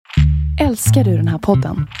Älskar du den här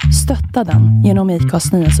podden? Stötta den genom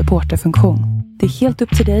IKAs nya supporterfunktion. Det är helt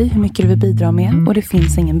upp till dig hur mycket du vill bidra med och det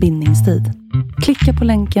finns ingen bindningstid. Klicka på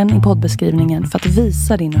länken i poddbeskrivningen för att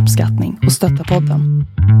visa din uppskattning och stötta podden.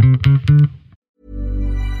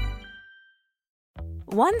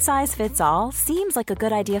 One size fits all seems like a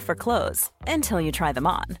good idea for clothes until you try them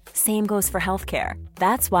on. Same goes for healthcare.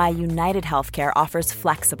 That's why United Healthcare offers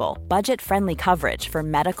flexible, budget-friendly coverage for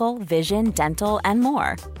medical, vision, dental, and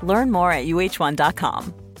more. Learn more at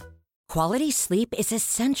uh1.com. Quality sleep is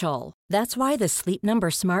essential. That's why the Sleep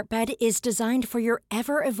Number Smart Bed is designed for your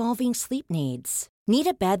ever-evolving sleep needs. Need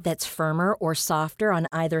a bed that's firmer or softer on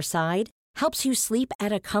either side? Helps you sleep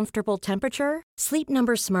at a comfortable temperature? Sleep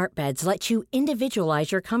Number Smart Beds let you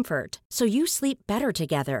individualize your comfort so you sleep better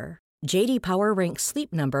together. JD Power ranks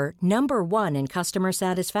Sleep Number #1 in customer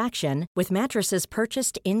satisfaction with mattresses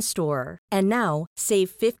purchased in-store. And now, save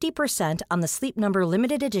 50% on the Sleep Number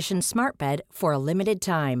Limited Edition Smart Bed for a limited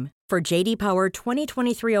time. For JD Power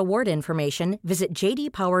 2023 award information, visit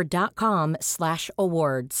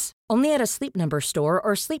jdpower.com/awards. Only at a Sleep Number store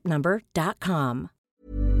or sleepnumber.com.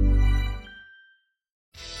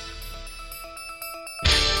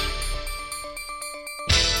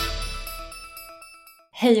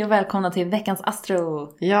 Hej och välkomna till veckans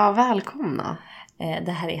Astro. Ja, välkomna.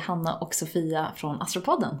 Det här är Hanna och Sofia från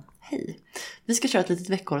Astropodden. Hej. Vi ska köra ett litet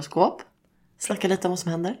veckhoroskop. Snacka lite om vad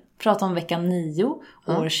som händer. Prata om veckan 9,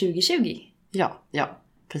 år 2020. Ja,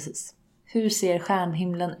 precis. Hur ser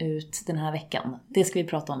stjärnhimlen ut den här veckan? Det ska vi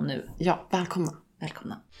prata om nu. Ja, välkomna.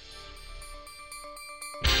 Välkomna.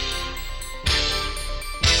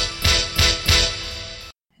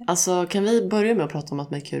 Alltså, kan vi börja med att prata om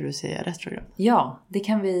att Merkurius är retrograd? Ja, det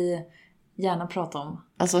kan vi gärna prata om.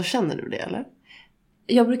 Alltså, känner du det eller?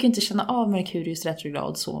 Jag brukar inte känna av Merkurius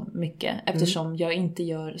retrograd så mycket. Eftersom jag inte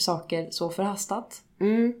gör saker så förhastat.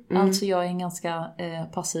 Alltså jag är en ganska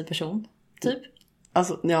passiv person, typ.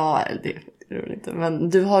 Alltså, ja, det är det inte. Men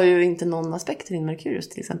du har ju inte någon aspekt i din Merkurius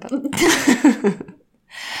till exempel.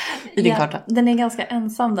 I din karta. Den är ganska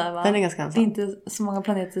ensam där, va? Den är ganska ensam. Det är inte så många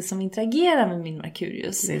planeter som interagerar med min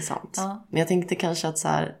Merkurius. Det är sant. Ja. Men jag tänkte kanske att så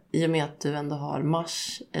här, i och med att du ändå har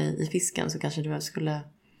Mars i fisken så kanske du skulle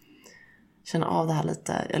känna av det här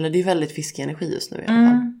lite. Eller det är väldigt fiskig energi just nu i alla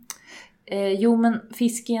fall. Jo, men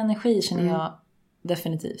fiskig energi känner jag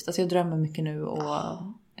definitivt. Alltså jag drömmer mycket nu och...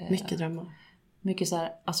 mycket drömmar. Mycket så här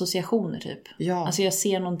associationer typ. Ja. Alltså jag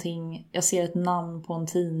ser någonting, jag ser ett namn på en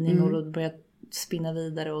tidning och då börjar jag spinna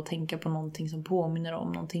vidare och tänka på någonting som påminner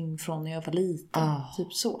om någonting från när jag var liten.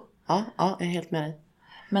 Typ så. Ja, jag är helt med dig.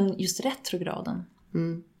 Men just retrograden.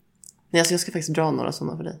 Nej, alltså jag ska faktiskt dra några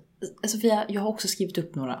sådana för dig. Sofia, jag har också skrivit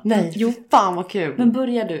upp några. Nej, jo, fan vad kul. Men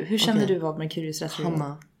börjar du, hur kände du av Merkurius retrograd?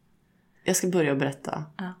 Hanna, jag ska börja berätta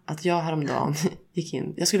att jag häromdagen gick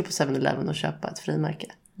in. Jag skulle på 7-Eleven och köpa ett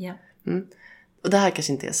frimärke. Ja. Och det här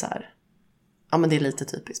kanske inte är så här. Ja, men det är lite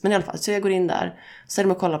typiskt. Men i alla fall, så jag går in där. Så är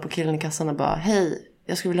de och kollar på killen i kassan och bara: hej,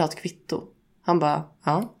 jag skulle vilja ha ett kvitto. Han bara: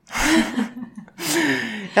 ja.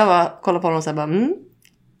 Jag bara kollar på honom och säger bara: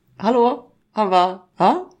 hallå? Han bara: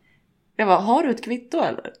 ja. Jag bara: har du ett kvitto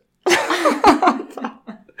eller?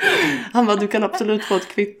 Han bara: du kan absolut få ett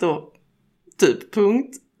kvitto. Typ,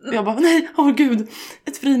 punkt. Jag bara: nej, gud.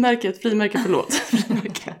 Ett frimärke, förlåt.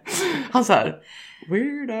 Frimärke. Han så här: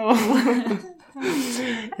 weirdo.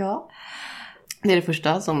 Ja. Det är det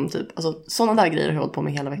första som typ, alltså sådana där grejer har jag hållit på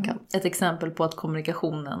med hela veckan. Ett exempel på att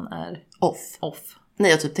kommunikationen är off.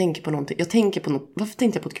 Nej, jag typ tänker på någonting. Jag tänker på något. Varför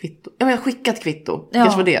tänkte jag på ett kvitto? Ja, men jag har skickat ett kvitto. Det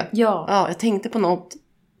kanske var det. Ja, jag tänkte på något.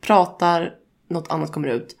 Pratar. Något annat kommer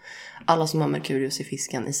ut. Alla som har Merkurius i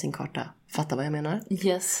fisken i sin karta fattar vad jag menar.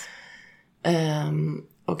 Yes.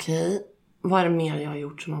 Okej. Vad är det mer jag har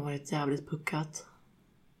gjort som har varit jävligt puckat?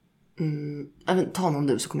 Ta någon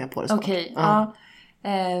du så kommer jag på det snart. Okej, ja.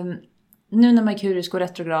 Nu när Merkurius går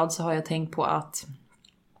retrograd så har jag tänkt på att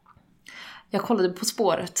jag kollade På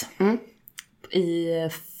spåret i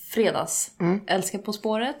fredags. Älskar På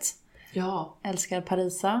spåret. Ja. Älskar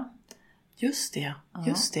Parisa. Just det.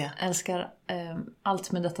 Älskar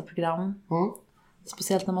allt med detta program.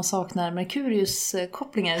 Speciellt när man saknar Merkurius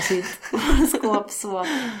kopplingar i sitt horoskop så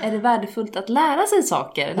är det värdefullt att lära sig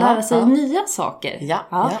saker. Lära sig nya saker.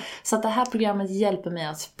 Ja. Så att det här programmet hjälper mig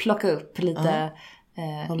att plocka upp lite...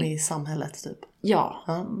 De är i samhället typ.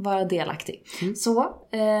 vara delaktig. Så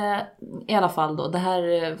i alla fall då, det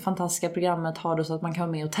här fantastiska programmet har då så att man kan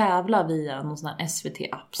vara med och tävla via någon sån här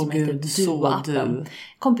SVT-app som heter Duo-appen.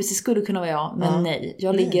 Kompis, det skulle kunna vara jag, men nej.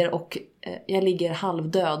 Jag ligger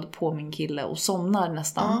halvdöd på min kille och somnar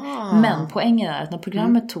nästan. Men poängen är att när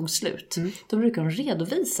programmet tog slut, då brukar de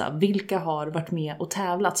redovisa vilka har varit med och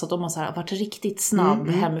tävlat. Så att om man så här, varit riktigt snabb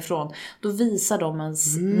hemifrån, då visar de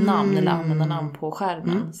ens namn eller användarnamn på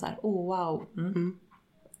skärmen. Så här, wow.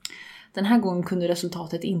 Den här gången kunde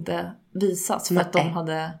resultatet inte visas för att de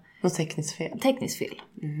hade... Något tekniskt fel. Tekniskt fel.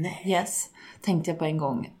 Nej. Yes. Tänkte jag på en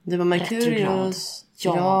gång. Det var Merkurius.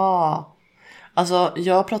 Ja. Alltså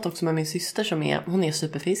jag pratade också med min syster hon är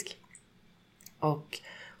superfisk. Och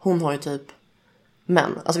hon har ju typ...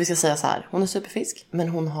 Men, alltså vi ska säga så här. Hon är superfisk. Men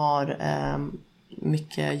hon har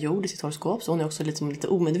mycket jord i sitt horoskop. Så hon är också lite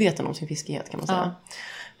omedveten om sin fiskighet kan man säga.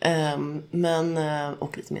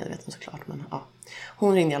 Och lite medveten såklart. Men ja.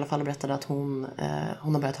 Hon ringde i alla fall och berättade att hon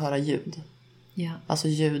har börjat höra ljud. Ja. Alltså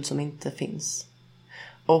ljud som inte finns.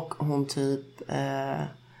 Och hon typ...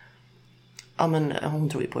 hon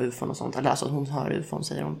tror ju på ufon och sånt. Eller alltså hon hör ufon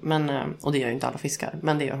säger hon. Men, och det gör ju inte alla fiskar.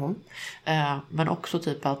 Men det gör hon. Men också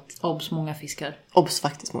typ att... Obs, många fiskar. Obs,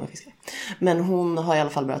 faktiskt många fiskar. Men hon har i alla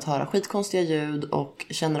fall börjat höra skitkonstiga ljud. Och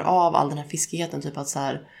känner av all den här fiskigheten. Typ att så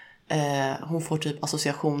här... hon får typ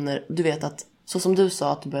associationer. Du vet att... Så som du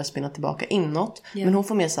sa att du börjar spinna tillbaka inåt. Yeah. Men hon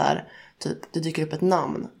får med så här... Typ, det dyker upp ett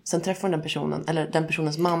namn. Sen träffar hon den personen. Eller den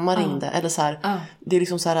personens mamma ringde. Eller så här, det är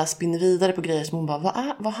liksom så här spinner vidare på grejer som hon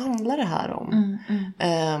bara, vad handlar det här om?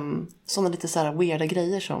 Sådana lite så här weirda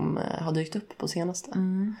grejer som har dykt upp på senaste.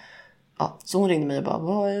 Ja, så hon ringde mig och bara,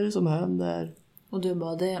 vad är det som händer? Och du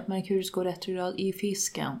bara, det Merkurius går retrograd i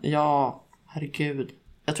fisken. Ja, herregud.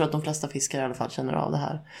 Jag tror att de flesta fiskar i alla fall känner av det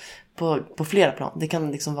här. På flera plan. Det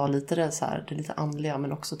kan liksom vara lite så här, det är lite andliga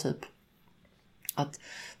men också typ att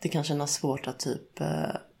det kan kännas svårt att typ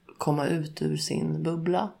komma ut ur sin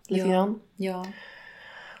bubbla lite grann. Ja.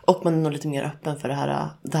 Och man är nog lite mer öppen för det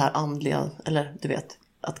här andliga, eller du vet,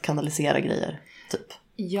 att kanalisera grejer typ.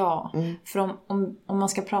 Ja, för om man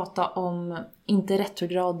ska prata om inte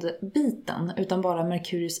retrograd-biten utan bara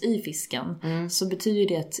Merkurius i fisken så betyder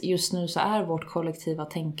det att just nu så är vårt kollektiva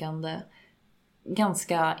tänkande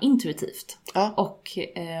ganska intuitivt. Ja. Och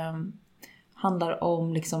handlar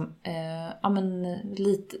om liksom,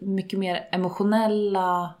 lite mycket mer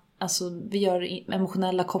emotionella, alltså vi gör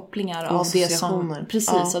emotionella kopplingar av det som,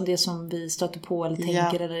 precis, av det som vi stöter på eller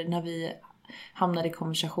tänker eller när vi hamnar i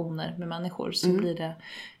konversationer med människor så blir det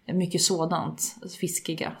mycket sådant,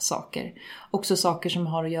 fiskiga saker. Också saker som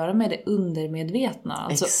har att göra med det undermedvetna,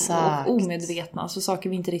 alltså, och omedvetna, alltså saker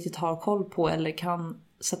vi inte riktigt har koll på eller kan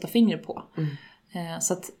sätta finger på.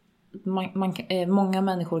 Så att många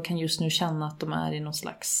människor kan just nu känna att de är i någon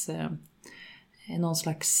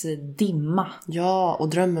slags dimma. Ja, och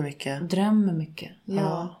drömmer mycket.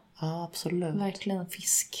 Ja, absolut. Verkligen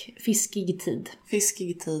fiskig tid.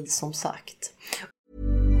 Fiskig tid, som sagt.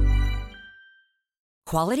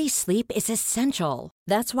 Quality sleep is essential.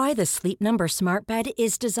 That's why the Sleep Number Smart Bed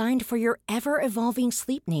is designed for your ever-evolving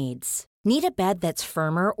sleep needs. Need a bed that's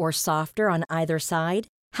firmer or softer on either side?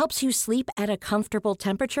 Helps you sleep at a comfortable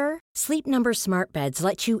temperature? Sleep Number Smart Beds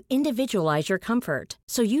let you individualize your comfort,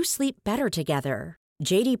 so you sleep better together.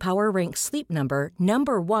 J.D. Power ranks Sleep Number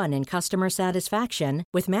 #1 in customer satisfaction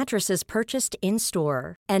with mattresses purchased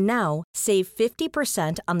in-store. And now, save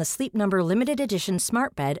 50% on the Sleep Number Limited Edition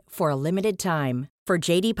Smart Bed for a limited time. For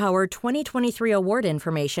J.D. Power 2023 award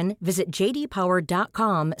information, visit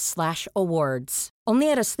jdpower.com/awards.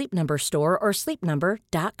 Only at a Sleep Number store or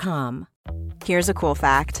sleepnumber.com. Here's a cool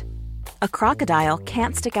fact. A crocodile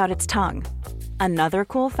can't stick out its tongue. Another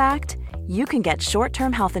cool fact, you can get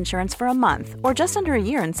short-term health insurance for a month or just under a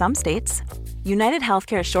year in some states. United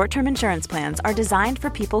Healthcare short-term insurance plans are designed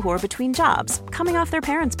for people who are between jobs, coming off their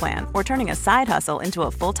parents' plan, or turning a side hustle into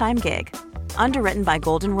a full-time gig. Underwritten by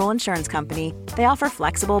Golden Rule Insurance Company, they offer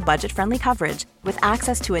flexible, budget-friendly coverage with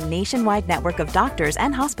access to a nationwide network of doctors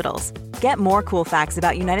and hospitals. Get more cool facts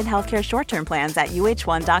about United Healthcare short-term plans at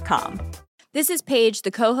uh1.com. This is Paige,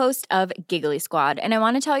 the co-host of Giggly Squad, and I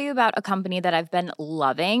want to tell you about a company that I've been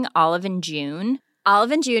loving, Olive & June.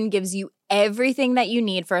 Olive & June gives you everything that you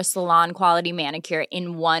need for a salon-quality manicure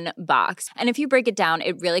in one box. And if you break it down,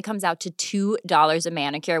 it really comes out to $2 a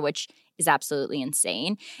manicure, which is absolutely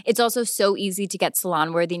insane. It's also so easy to get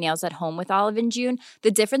salon-worthy nails at home with Olive & June.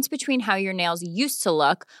 The difference between how your nails used to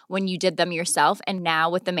look when you did them yourself and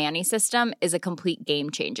now with the Mani system is a complete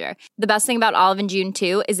game changer. The best thing about Olive & June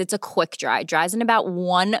too is it's a quick dry. Dries in about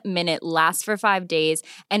 1 minute, lasts for 5 days,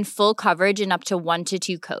 and full coverage in up to 1 to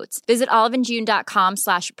 2 coats. Visit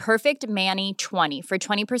oliveandjune.com/perfectmani20 for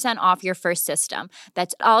 20% off your first system.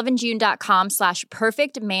 That's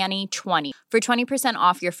oliveandjune.com/perfectmani20 for 20%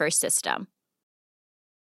 off your first system.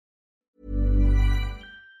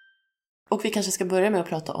 Och vi kanske ska börja med att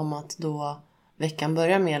prata om att då veckan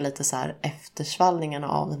börjar med lite så här eftersvallningarna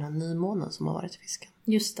av den här nymånen som har varit i fisken.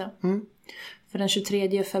 Just det. För den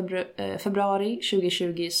 23 februari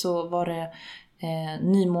 2020 så var det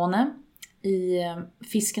nymåne i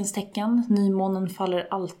fiskens tecken. Nymånen faller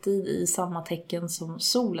alltid i samma tecken som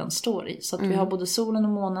solen står i. Så att vi har både solen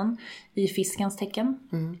och månen i fiskens tecken.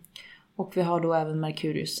 Och vi har då även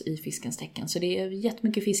Merkurius i fiskens tecken. Så det är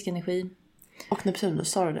jättemycket fiskenergi. Och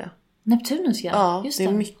Neptunus, sa du det? Neptunus, ja. Just det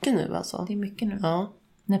är mycket nu alltså. Det är mycket nu. Ja.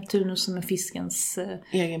 Neptunus som är fiskens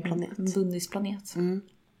egen planet. Bundisplanet.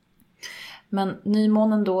 Men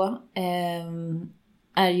nymånen då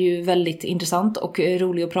är ju väldigt intressant och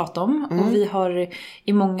rolig att prata om. Och vi har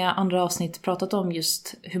i många andra avsnitt pratat om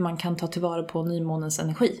just hur man kan ta tillvara på nymånens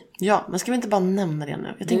energi. Ja, men ska vi inte bara nämna det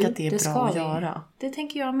nu? Jag tänker att det är bra att göra. Det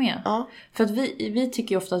tänker jag med. Ja. För att vi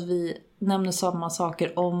tycker ju ofta att vi nämner samma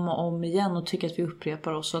saker om och om igen och tycker att vi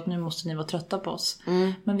upprepar oss och att nu måste ni vara trötta på oss.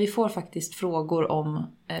 Men vi får faktiskt frågor om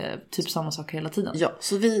typ samma saker hela tiden. Ja,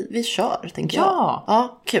 så vi kör, tänker jag.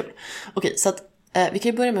 Ja, kul. Okej, så att vi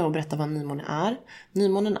kan ju börja med att berätta vad nymånen är.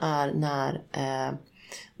 Nymånen är när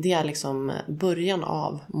det är liksom början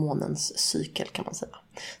av månens cykel, kan man säga.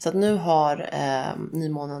 Så att nu har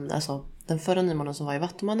nymånen, alltså den förra nymånen som var i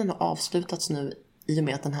Vattumannen har avslutats nu i och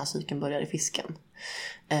med att den här cykeln börjar i fisken.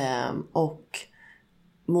 Och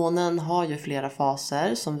månen har ju flera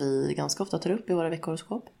faser som vi ganska ofta tar upp i våra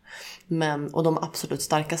veckohoroskop. Och de absolut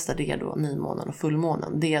starkaste, det är då nymånen och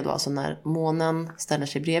fullmånen. Det är då alltså när månen ställer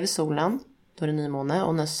sig bredvid solen, då är det nymåne.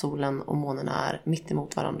 Och när solen och månen är mitt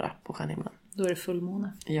emot varandra på stjärnhimlen, då är det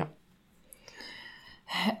fullmåne. Ja.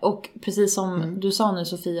 Och precis som du sa nu,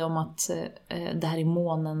 Sofia, om att det här är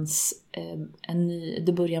månens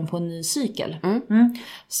det början på en ny cykel.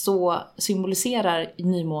 Så symboliserar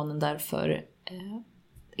nymånen därför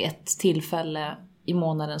ett tillfälle i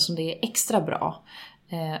månaden som det är extra bra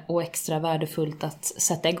och extra värdefullt att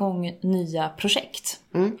sätta igång nya projekt.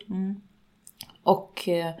 Och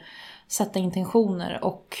sätta intentioner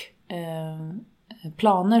och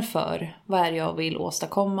planer för vad är jag vill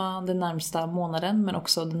åstadkomma den närmsta månaden, men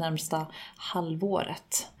också det närmsta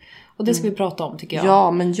halvåret. Och det ska vi prata om, tycker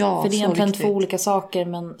jag. För det är egentligen två olika saker,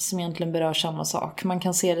 men som egentligen berör samma sak. Man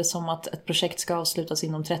kan se det som att ett projekt ska avslutas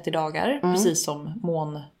inom 30 dagar, precis som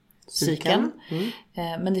måncykeln.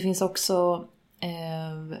 Men det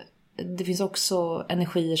finns också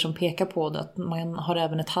energier som pekar på det, att man har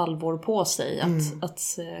även ett halvår på sig att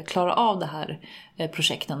klara av det här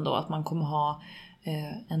projekten då. Att man kommer ha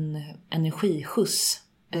en energiskjuts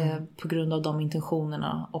på grund av de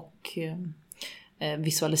intentionerna och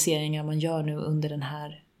visualiseringar man gör nu under den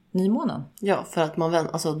här nymånen. Ja, för att man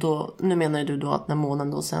alltså då, nu menar du då att när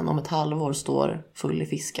månen då sen om ett halvår står full i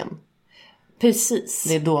fisken. Precis.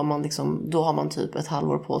 Det är då man liksom, då har man typ ett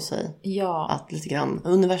halvår på sig. Ja. Att lite grann,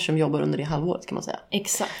 universum jobbar under det halvåret, kan man säga.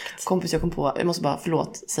 Exakt. Kompis, jag kom på, jag måste bara,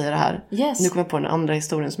 säga det här. Yes. Nu kommer jag på den andra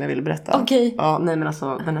historien som jag ville berätta. Okej. Ja, nej men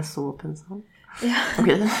alltså, den är så pinsam. Ja.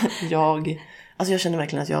 Okej. Jag känner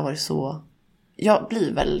verkligen att jag har varit så, jag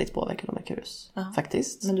blir väldigt påverkad av Merkurius.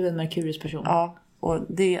 Faktiskt. Men du är en Merkurius-person. Ja, och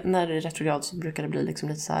när det är retrograd så brukar det bli liksom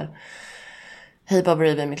lite så här, hej Barbara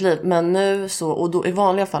i mitt liv. Men nu så, och då i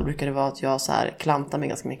vanliga fall brukar det vara att jag så här klantar mig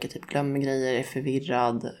ganska mycket, typ glömmer grejer, är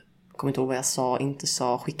förvirrad, kommer inte ihåg vad jag sa, inte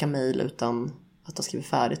sa, skicka mejl utan att ha skrivit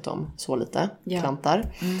färdigt dem, så lite,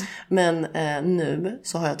 klantar. Men nu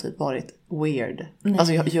så har jag typ varit weird. Nej.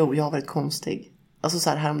 Alltså jag har varit konstig. Alltså så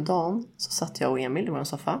här, häromdagen så satt jag och Emil i vår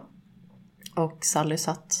soffa. Och Sally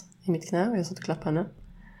satt i mitt knä och jag satt och klappade henne.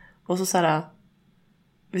 Och så här,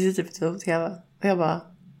 vi sitter typ på tv. Och jag bara,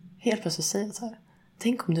 helt plötsligt säger jag så här,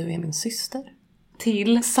 tänk om du är min syster.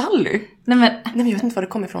 Till Sally? Nej men jag vet inte var det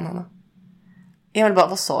kom ifrån, Hanna. Emil bara,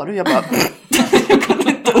 vad sa du? Jag bara, jag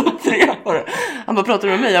kunde inte upprepa det. Han bara, pratar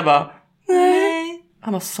du med mig? Jag bara, nej.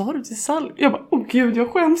 Han bara, sa du till Sally? Jag bara, åh gud, jag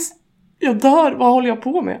skäms. Jag dör, vad håller jag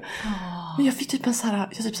på med? Men jag fick typ en så här,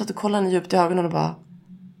 jag typ satt och kollade henne djupt i ögonen och bara,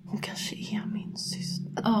 hon kanske är min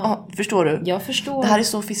syster. Förstår du? Jag förstår. Det här är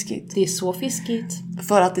så fiskigt. Det är så fiskigt.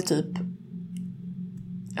 För att det typ...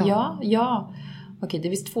 Ja. Okej, det är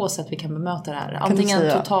visst 2 sätt vi kan bemöta det här.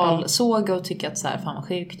 Antingen total såga och tycka att så här, fan vad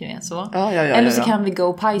sjukt du är så. Eller så kan vi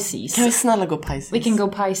go Pisces. Kan vi snälla gå Pisces? Vi kan go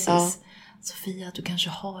Pisces. Ja. Sofia, du kanske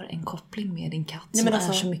har en koppling med din katt som är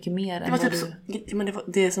så mycket mer än vad du...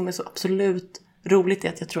 Det som är så absolut roligt är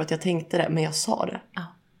att jag tror att jag tänkte det, men jag sa det. Ja.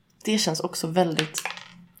 Det känns också väldigt...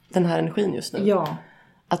 Den här energin just nu. Ja.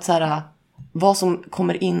 Att så här, vad som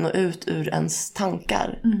kommer in och ut ur ens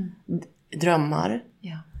tankar. Drömmar.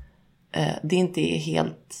 Ja. Det inte är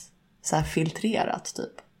helt så här filtrerat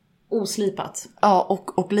typ. Oslipat. Ja,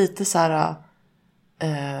 och lite så här...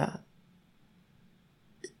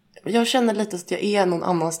 jag känner lite att jag är någon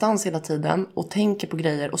annanstans hela tiden och tänker på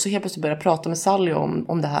grejer. Och så helt plötsligt börjar jag prata med Sally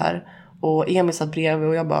om det här. Och Emil satt bredvid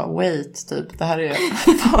och jag bara, wait, typ, det här är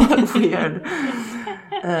för weird.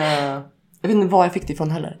 Jag vet inte var jag fick det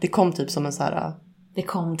ifrån heller. Det kom typ som en så här... Det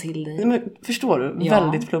kom till dig. Men, förstår du? Ja,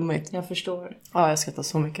 väldigt flummigt. Jag förstår. Ja, jag skrattar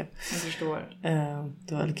så mycket. Jag förstår.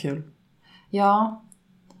 Det var väldigt kul. Ja.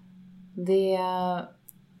 Det...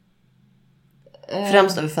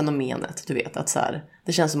 Främst över fenomenet, du vet. Att så här,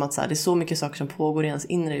 det känns som att så här, det är så mycket saker som pågår i ens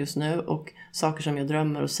inre just nu. Och saker som jag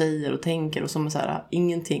drömmer och säger och tänker. Och som är så här,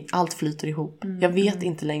 ingenting. Allt flyter ihop. Jag vet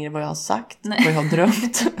inte längre vad jag har sagt. Nej. Vad jag har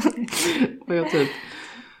drömt. Vad jag typ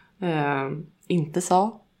inte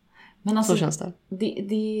sa. Men alltså, så känns det.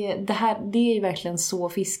 Det är ju verkligen så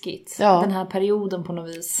fiskigt. Ja. Den här perioden på något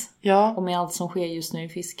vis. Ja. Och med allt som sker just nu i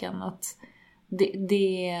fisken. Att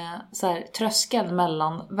det är så här, tröskeln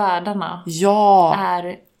mellan världarna. Ja.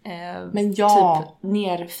 Är typ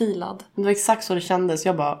nerfilad. Det var exakt så det kändes.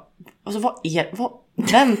 Jag bara, alltså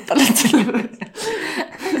vänta lite.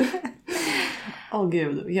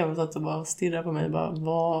 Gud. Jag satt och bara stirrade på mig och bara,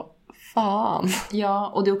 vad fan.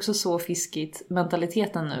 Ja, och det är också så fiskigt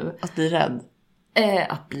mentaliteten nu. Att bli rädd.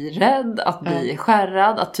 Att bli rädd, att bli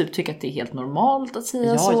skärrad, att typ tycka att det är helt normalt att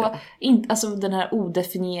säga så. Ja. Alltså den här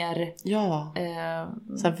odefinier... Ja.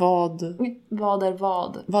 Så här, vad... Vad är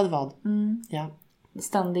vad? Vad? Ja.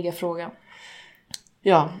 Ständiga frågan.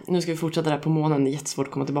 Ja, nu ska vi fortsätta där på månen. Det är jättesvårt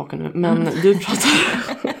att komma tillbaka nu. Men du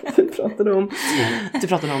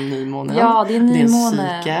pratade om nymånen. Ja, det är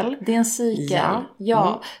nymåne. Det är en cykel. Det är en cykel.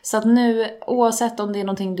 Ja. Så att nu, oavsett om det är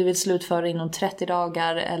någonting du vill slutföra inom 30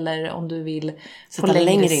 dagar eller om du vill sätta på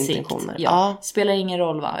längre sikt. intentioner. Ja, spelar ingen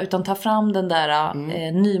roll va. Utan ta fram den där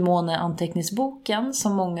nymåne-anteckningsboken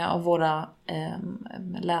som många av våra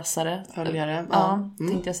läsare, följare,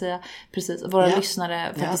 tänkte jag säga. Precis, våra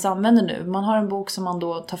lyssnare faktiskt använder nu. Man har en bok som man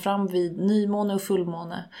då tar fram vid nymåne och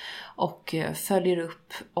fullmåne och följer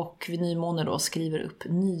upp, och vid nymåne då skriver upp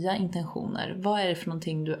nya intentioner. Vad är det för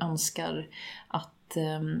någonting du önskar att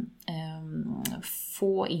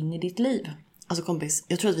få in i ditt liv? Alltså kompis,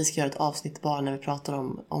 jag tror att vi ska göra ett avsnitt bara när vi pratar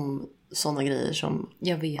om sådana grejer som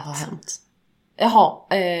har hänt. Jaha,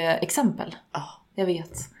 exempel. Ja. Jag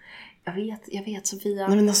vet Sofia.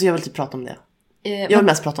 Nej men alltså jag vill typ prata om det. Jag vill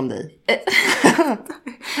mest prata om dig.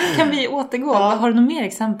 Kan vi återgå? Ja. Har du några mer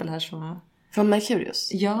exempel här som... Från Merkurius?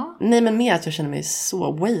 Ja. Nej men mer att jag känner mig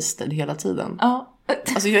så wasted hela tiden. Ja.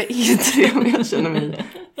 Alltså jag är inte det, men jag känner mig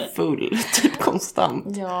full. Typ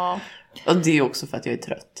konstant. Ja. Och det är också för att jag är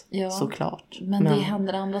trött. Ja. Såklart. Men det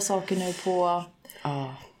händer andra saker nu på...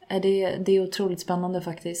 Ja. Det är otroligt spännande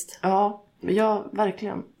faktiskt. Ja,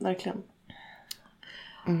 verkligen.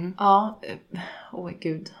 Mm. Ja,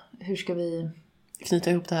 gud. Hur ska vi...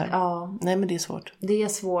 knyta ihop det här? Ja. Nej men det är svårt. Det är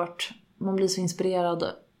svårt. Man blir så inspirerad.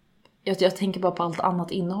 Jag tänker bara på allt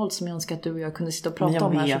annat innehåll som jag önskar att du och jag kunde sitta och prata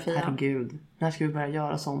om här, Sofia. Herregud. När ska vi börja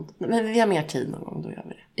göra sånt? Men vi har mer tid någon gång, då gör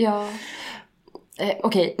vi det. Ja.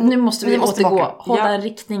 Okej, nu måste vi återgå. Hålla en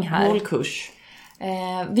riktning här. Håll kurs.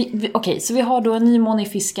 Okej, så vi har då en nymåne i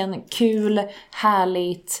fisken. Kul,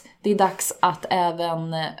 härligt. Det är dags att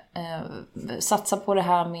även satsa på det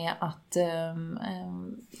här med att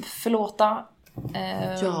förlåta.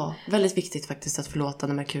 Ja, väldigt viktigt faktiskt att förlåta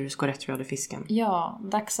när Merkurius går retrograd i fisken. Ja,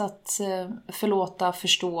 dags att förlåta,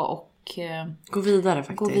 förstå och gå vidare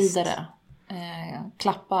faktiskt. Gå vidare.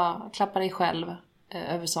 Klappa dig själv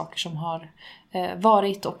över saker som har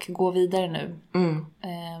varit och gå vidare nu.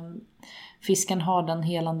 Fisken har den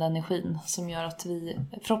helande energin som gör att vi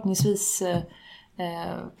förhoppningsvis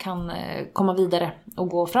kan komma vidare och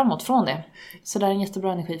gå framåt från det. Så det är en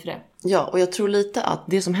jättebra energi för det. Ja, och jag tror lite att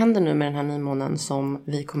det som händer nu med den här nymånen som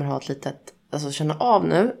vi kommer ha ett litet, alltså känna av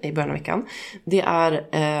nu i början av veckan, det är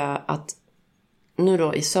att nu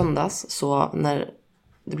då i söndags, så när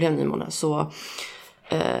det blev nymåne, så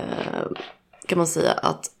kan man säga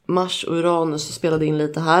att Mars och Uranus spelade in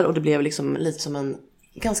lite här, och det blev liksom lite som en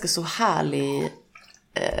ganska så härlig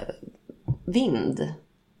vind.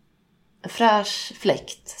 En fräsch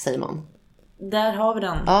fläkt, säger man. Där har vi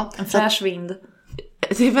den. Ja, en fräsch vind.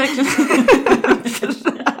 det är verkligen fräsch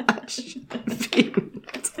vind.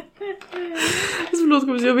 Förlåt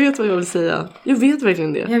kompis, jag vet vad jag vill säga. Jag vet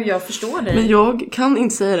verkligen det. Ja, jag förstår dig. Men jag kan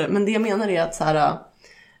inte säga det. Men det jag menar är att så här...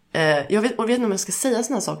 jag vet inte om jag ska säga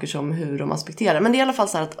såna här saker som hur de aspekterar. Men det är i alla fall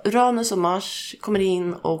så här att Uranus och Mars kommer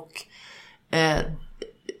in och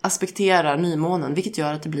aspekterar nymånen. Vilket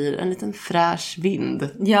gör att det blir en liten fräsch vind.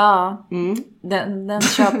 Ja, den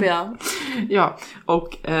köper jag. Ja,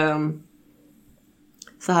 och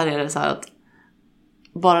så här är det så här att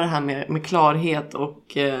bara det här med klarhet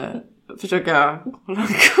och försöka hålla en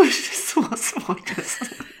kurs är så svårt.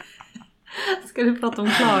 Ska du prata om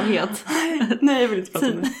klarhet? Nej, jag vill inte prata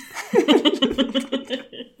om det.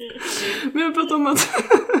 Men jag vill prata om att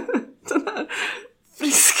den här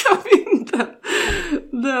friska vinden,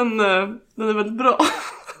 den är väldigt bra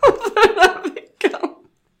för den här veckan.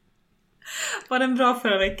 Var den bra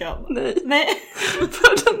förra veckan? Nej.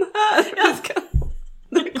 För den här veckan.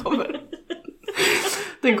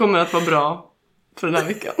 Den kommer att vara bra för den här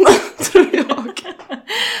veckan, tror jag.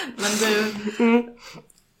 Men du...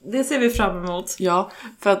 Det ser vi fram emot. Ja,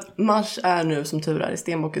 för att Mars är nu som tur är i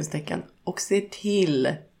stenbockens tecken och ser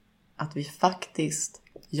till att vi faktiskt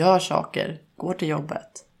gör saker, går till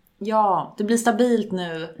jobbet. Ja, det blir stabilt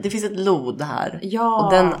nu. Det finns ett lod här. Ja.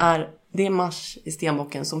 Och det är Mars i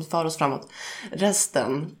stenbocken som för oss framåt.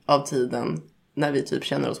 Resten av tiden när vi typ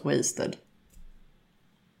känner oss wasted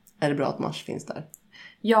är det bra att Mars finns där.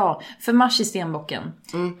 Ja, för Mars i stenbocken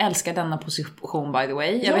älskar denna position by the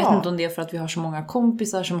way. Jag vet inte om det är för att vi har så många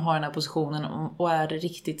kompisar som har den här positionen och är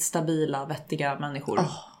riktigt stabila, vettiga människor.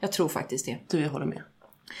 Jag tror faktiskt det. Du, jag håller med.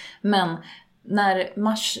 Men när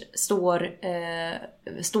Mars står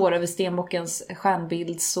över stenbockens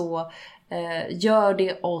stjärnbild så gör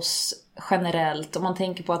det oss generellt. Om man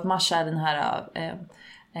tänker på att Mars är den här...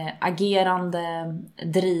 agerande,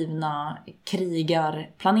 drivna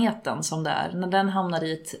krigarplaneten som det är. När den hamnar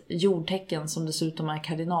i ett jordtecken som dessutom är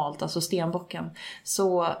kardinalt, alltså stenbocken,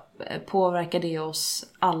 så påverkar det oss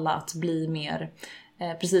alla att bli mer,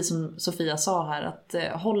 precis som Sofia sa här, att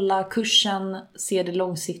hålla kursen, se det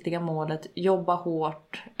långsiktiga målet, jobba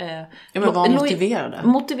hårt. Vara motiverade.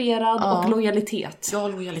 Motiverad och lojalitet. Ja,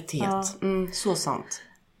 lojalitet. Ja. Så sant.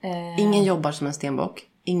 Ingen jobbar som en stenbock.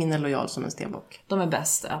 Ingen är lojal som en stenbock. De är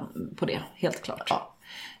bäst på det, helt klart. Ja.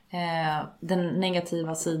 Den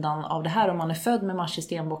negativa sidan av det här, om man är född med Mars i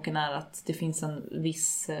stenbocken, är att det finns en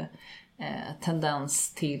viss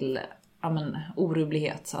tendens till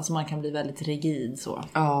orubblighet. Alltså man kan bli väldigt rigid så.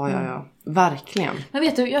 Ja. Verkligen. Men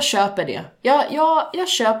vet du, jag köper det. Jag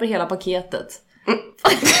köper hela paketet.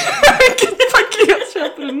 Vilket paket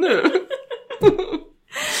köper du nu?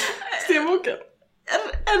 Stenbocken.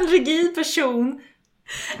 En rigid person.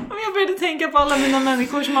 Jag började tänka på alla mina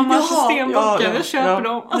människor som har Mars i stenbocken. Jag köper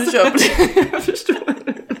dem. Du köper det. Jag förstår.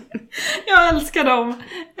 Jag älskar dem.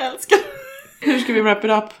 Hur ska vi wrap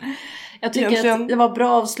it up? Jag tycker att det var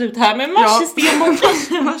bra avslut här med Mars i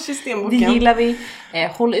stenbocken. Mars i stenbocken. Det gillar vi.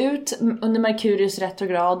 Håll ut under Merkurius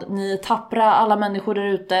retrograd. Ni tappra alla människor där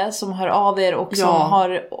ute som hör av er och som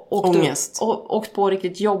har åkt på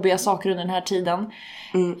riktigt jobbiga saker under den här tiden.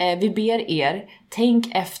 Vi ber er,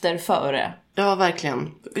 tänk efter före. Ja,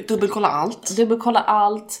 verkligen. Dubbelkolla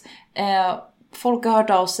allt. Folk har hört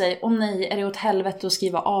av sig. Nej, är det åt helvete att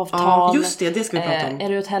skriva avtal? Ja, just det ska vi prata om. Är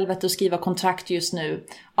det åt helvete att skriva kontrakt just nu?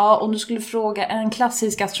 Ja, om du skulle fråga en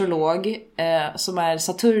klassisk astrolog som är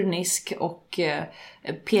saturnisk och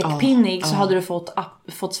pekpinnig så hade du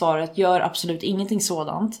fått svaret: gör absolut ingenting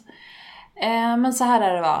sådant. Men så här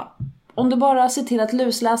är det, va? Om du bara ser till att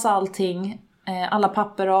lusläsa allting, alla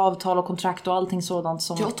papper och avtal och kontrakt och allting sådant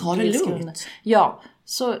som jag tar det lugnt. Ja,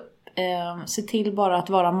 så se till bara att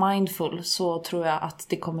vara mindful, så tror jag att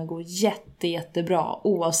det kommer gå jättebra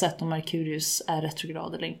oavsett om Merkurius är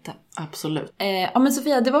retrograd eller inte. Absolut. Ja, men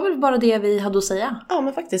Sofia, det var väl bara det vi hade att säga. Ja,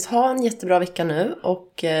 men faktiskt, ha en jättebra vecka nu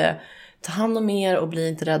och ta hand om er och bli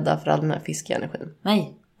inte rädda för all den här fiskenergin.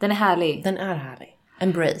 Nej, den är härlig.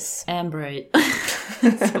 Embrace.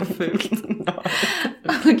 Så fult.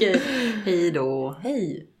 Okej, hej då.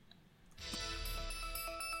 Hej.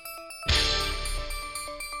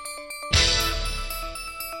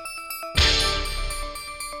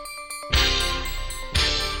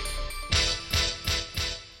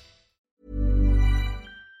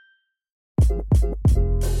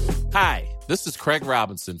 Hi, this is Craig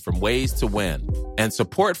Robinson from Ways to Win, and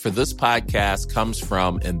support for this podcast comes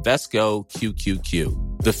from Invesco QQQ.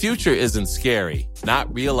 The future isn't scary.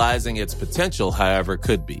 Not realizing its potential, however,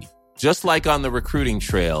 could be. Just like on the recruiting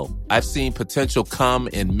trail, I've seen potential come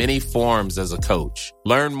in many forms as a coach.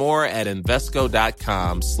 Learn more at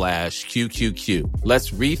Invesco.com/QQQ. Let's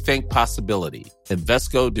rethink possibility.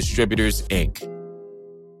 Invesco Distributors, Inc.